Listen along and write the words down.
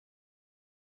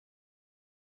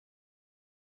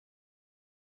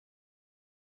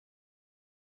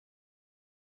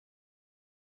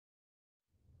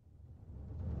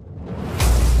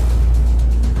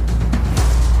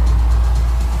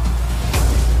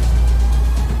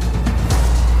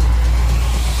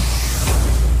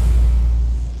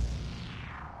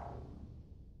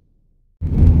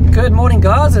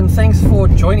and thanks for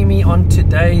joining me on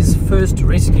today's first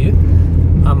rescue.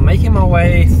 I'm making my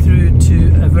way through to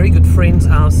a very good friend's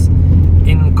house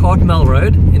in Cartmel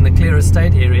Road in the Clare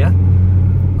Estate area.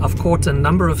 I've caught a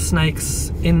number of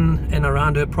snakes in and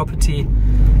around her property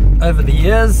over the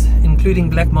years,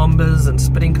 including black mambas and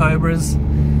spitting cobras,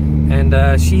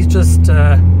 and she's just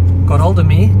got hold of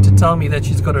me to tell me that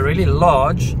she's got a really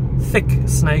large, thick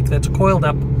snake that's coiled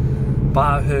up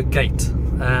by her gate.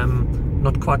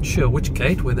 Not quite sure which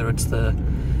gate, whether it's the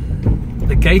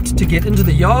gate to get into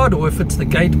the yard or if it's the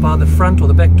gate by the front or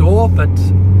the back door, but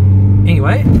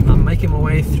anyway, I'm making my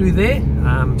way through there,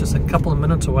 just a couple of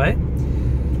minutes away,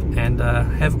 and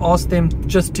have asked them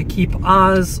just to keep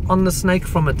eyes on the snake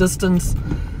from a distance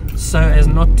so as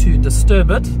not to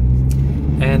disturb it,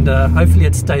 and hopefully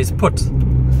it stays put.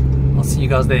 I'll see you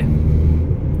guys there.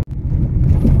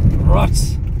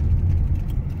 Right,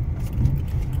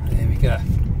 there we go.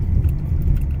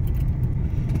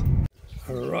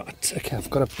 Right, okay, I've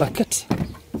got a bucket.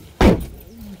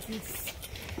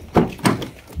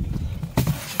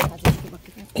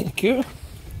 Thank you.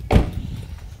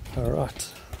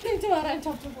 Alright.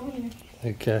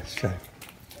 Okay, sure.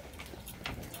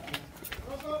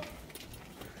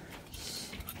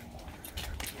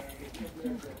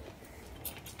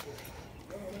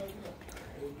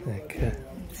 Okay.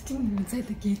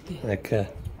 Okay.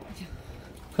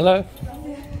 Hello.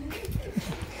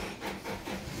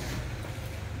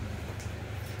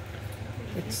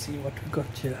 Let's see what we got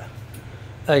here.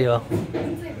 Oh yeah.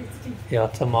 Yeah,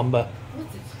 it's a mamba.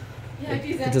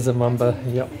 It is a mamba,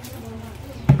 yep.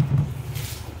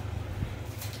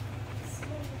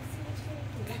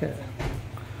 Okay.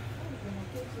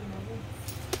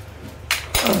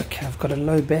 Okay, I've got a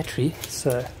low battery,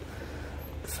 so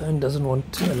the phone doesn't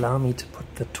want to allow me to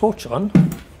put the torch on.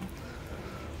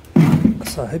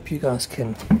 So I hope you guys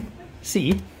can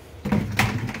see.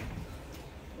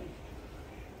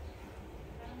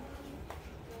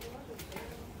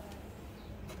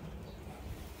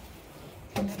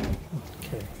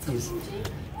 Okay,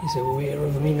 he's aware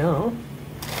of me now.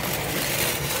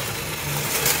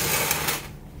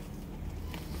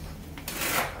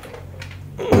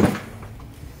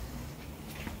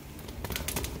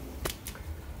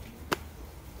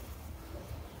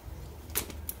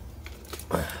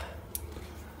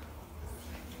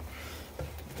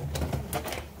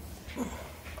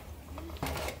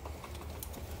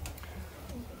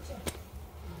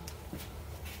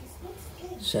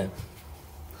 So,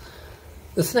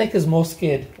 the snake is more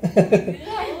scared,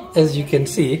 as you can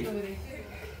see.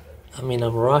 I mean,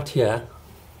 I'm right here,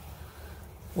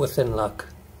 within like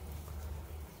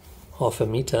half a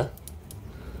meter,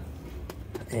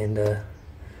 and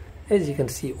as you can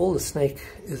see, all the snake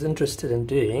is interested in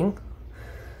doing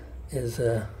is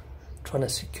trying to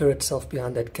secure itself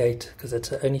behind that gate, because it's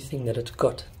the only thing that it's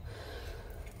got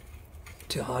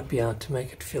to hide behind to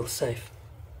make it feel safe.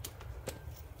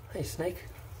 Hey snake.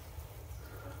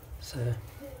 So,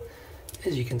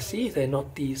 as you can see, they're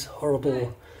not these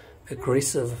horrible,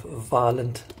 aggressive,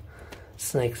 violent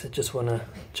snakes that just want to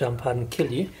jump out and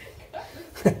kill you.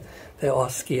 They are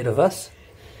scared of us,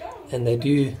 and they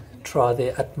do try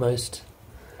their utmost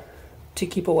to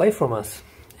keep away from us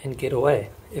and get away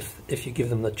if you give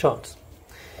them the chance.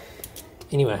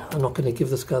 Anyway, I'm not going to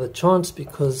give this guy the chance,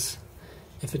 because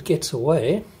if it gets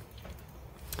away,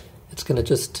 it's going to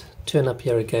just turn up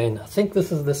here again. I think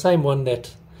this is the same one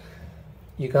that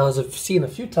you guys have seen a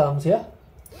few times here,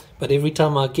 but every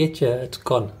time I get here, it's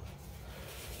gone.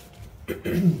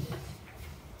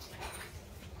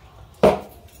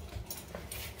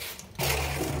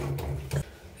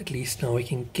 At least now we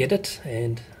can get it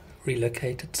and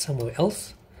relocate it somewhere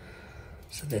else,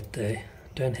 so that they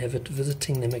don't have it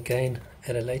visiting them again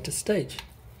at a later stage.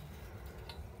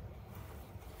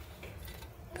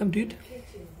 Come, dude.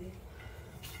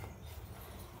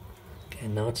 Okay,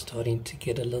 now it's starting to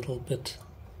get a little bit,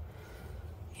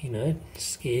 you know,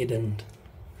 scared, and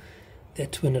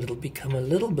that's when it'll become a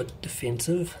little bit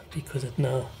defensive, because it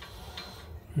now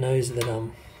knows that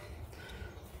I'm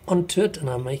onto it and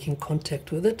I'm making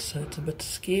contact with it, so it's a bit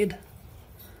scared.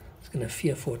 It's going to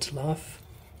fear for its life.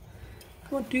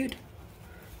 Come on, dude.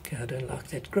 Okay, I don't like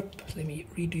that grip. Let me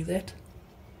redo that.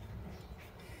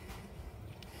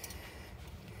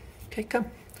 Okay, come.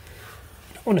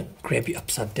 I don't want to grab you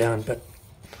upside down, but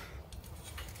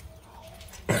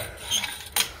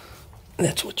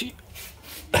that's what you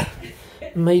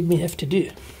made me have to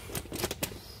do.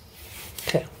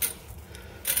 Okay.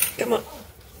 Come on.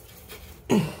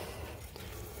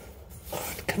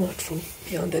 Alright, come out from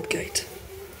behind that gate.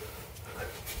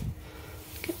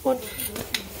 Come on.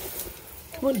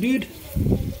 Come on, dude.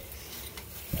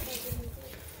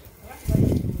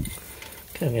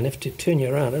 Okay, I'm going to have to turn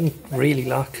you around. I don't really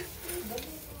like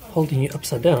holding you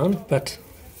upside down, but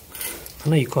I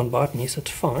know you can't bite me, so it's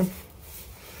fine.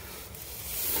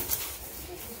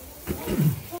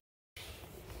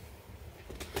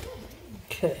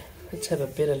 Okay, let's have a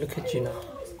better look at you now.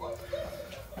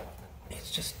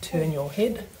 Let's just turn your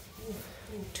head.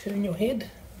 Turn your head.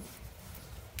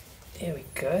 There we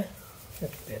go.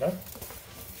 That's better.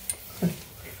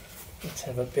 Let's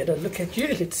have a better look at you.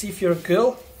 Let's see if you're a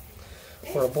girl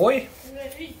or a boy.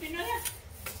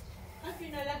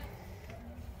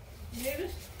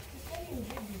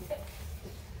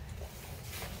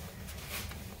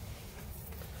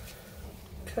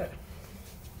 Okay.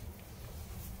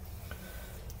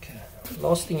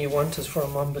 Last thing you want is for a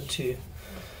mamba to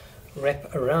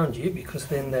wrap around you, because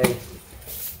then they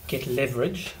get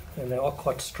leverage and they are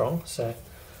quite strong. So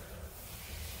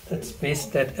it's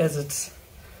best that as it's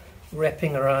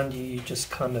wrapping around you, you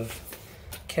just kind of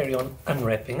carry on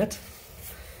unwrapping it,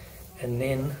 and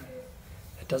then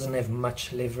it doesn't have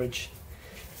much leverage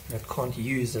and it can't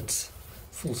use its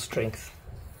full strength.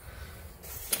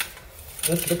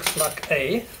 This looks like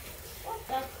a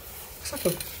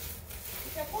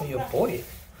oh, your boy.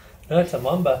 No, it's a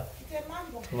mamba.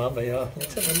 It's a mamba, yeah.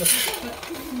 Let's have a look.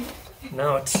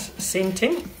 Now it's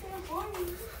scenting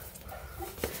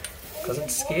because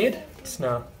it's scared. It's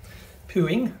now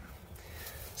pooing,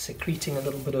 secreting a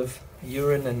little bit of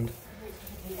urine and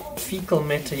fecal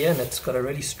matter here, and it's got a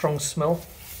really strong smell.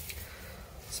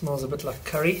 It smells a bit like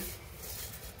curry.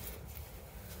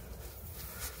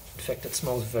 In fact, it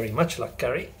smells very much like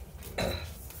curry.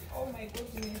 Oh my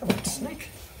goodness. Come on, snake.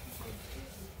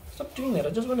 Stop doing that. I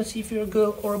just want to see if you're a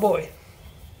girl or a boy.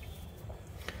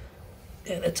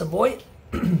 Yeah, that's a boy.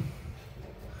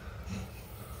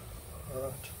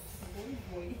 Alright.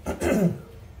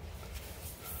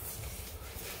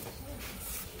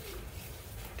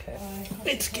 Okay.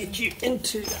 Let's get you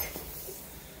into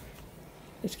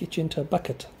a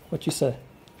bucket. What you say?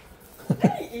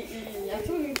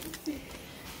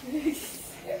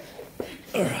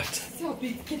 Alright.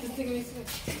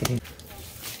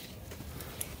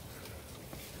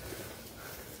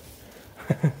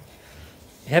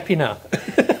 Happy now?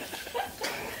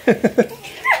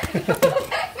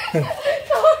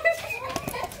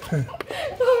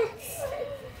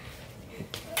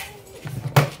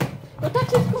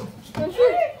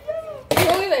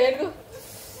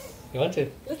 You want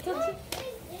to? Let's touch it.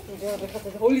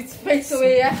 Hold its face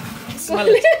away, yeah? Smell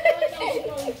it.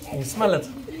 You smell it.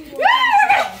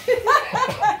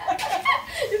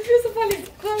 It feels so funny. He's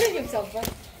calling himself, right?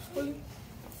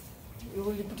 You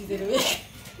only put it away.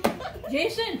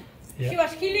 Jason, Yeah. she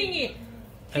was killing it.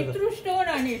 She Oh. threw stone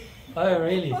on it. Oh,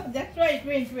 really? Oh, that's why it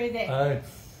went way there. Oh, Went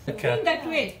okay. that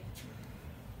way.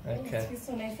 Okay. It's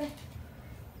so nice, huh?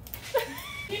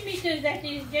 3 meters, that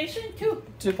is, Jason, 2.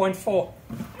 2.4.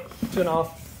 2.5.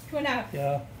 2.5.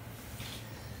 Yeah.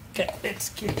 Okay, let's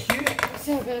get you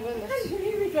See how bad I can't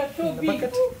believe it was so in the big.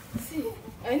 bucket. See,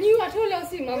 I knew, I told you I'll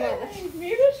see Mama. I can't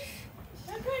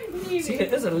believe See, it.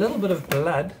 there is a little bit of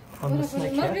blood on the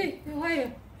snake here. Maybe,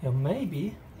 higher. Yeah,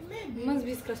 maybe. Must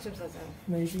be scratched himself.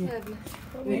 Maybe.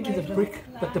 Maybe the brick,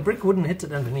 but the brick wouldn't hit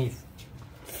it underneath.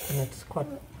 And it's quite,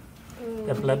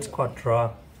 the blood's quite dry.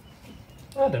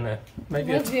 I don't know.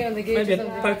 Maybe Must be on the gate maybe or it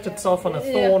something. poked itself on a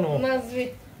thorn, or. Must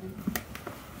be.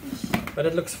 But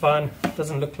it looks fine. It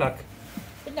doesn't look like.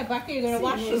 In the bucket, you're going to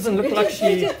wash It it. doesn't look like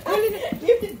she.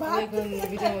 Lift it back.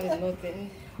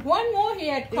 One more he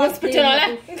had caught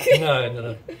there.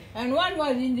 No. And one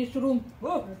was in this room.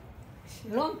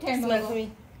 Long time Smell for ago.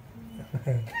 me.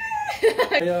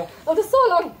 Yeah. Oh, that's so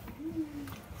long.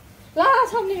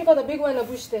 Last time you got a big one in the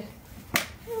bush there.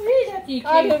 Where that he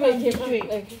I came don't know from where it this came way. from.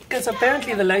 Like, Because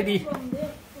apparently the lady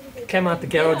came out the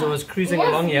garage or was cruising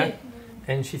along here,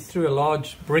 and she threw a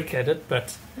large brick at it,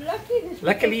 but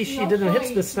luckily she didn't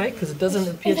hit the snake because it doesn't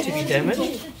appear to be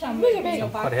damaged. I'm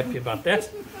quite happy about that.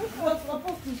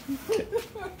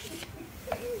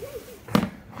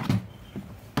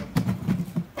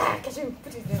 catch him,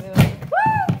 put it there.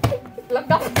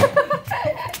 Locked up.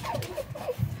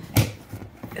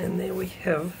 And there we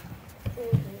have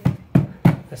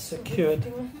a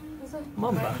secured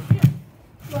mamba.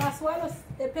 Okay, let's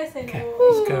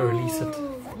go release it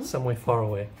somewhere far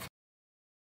away.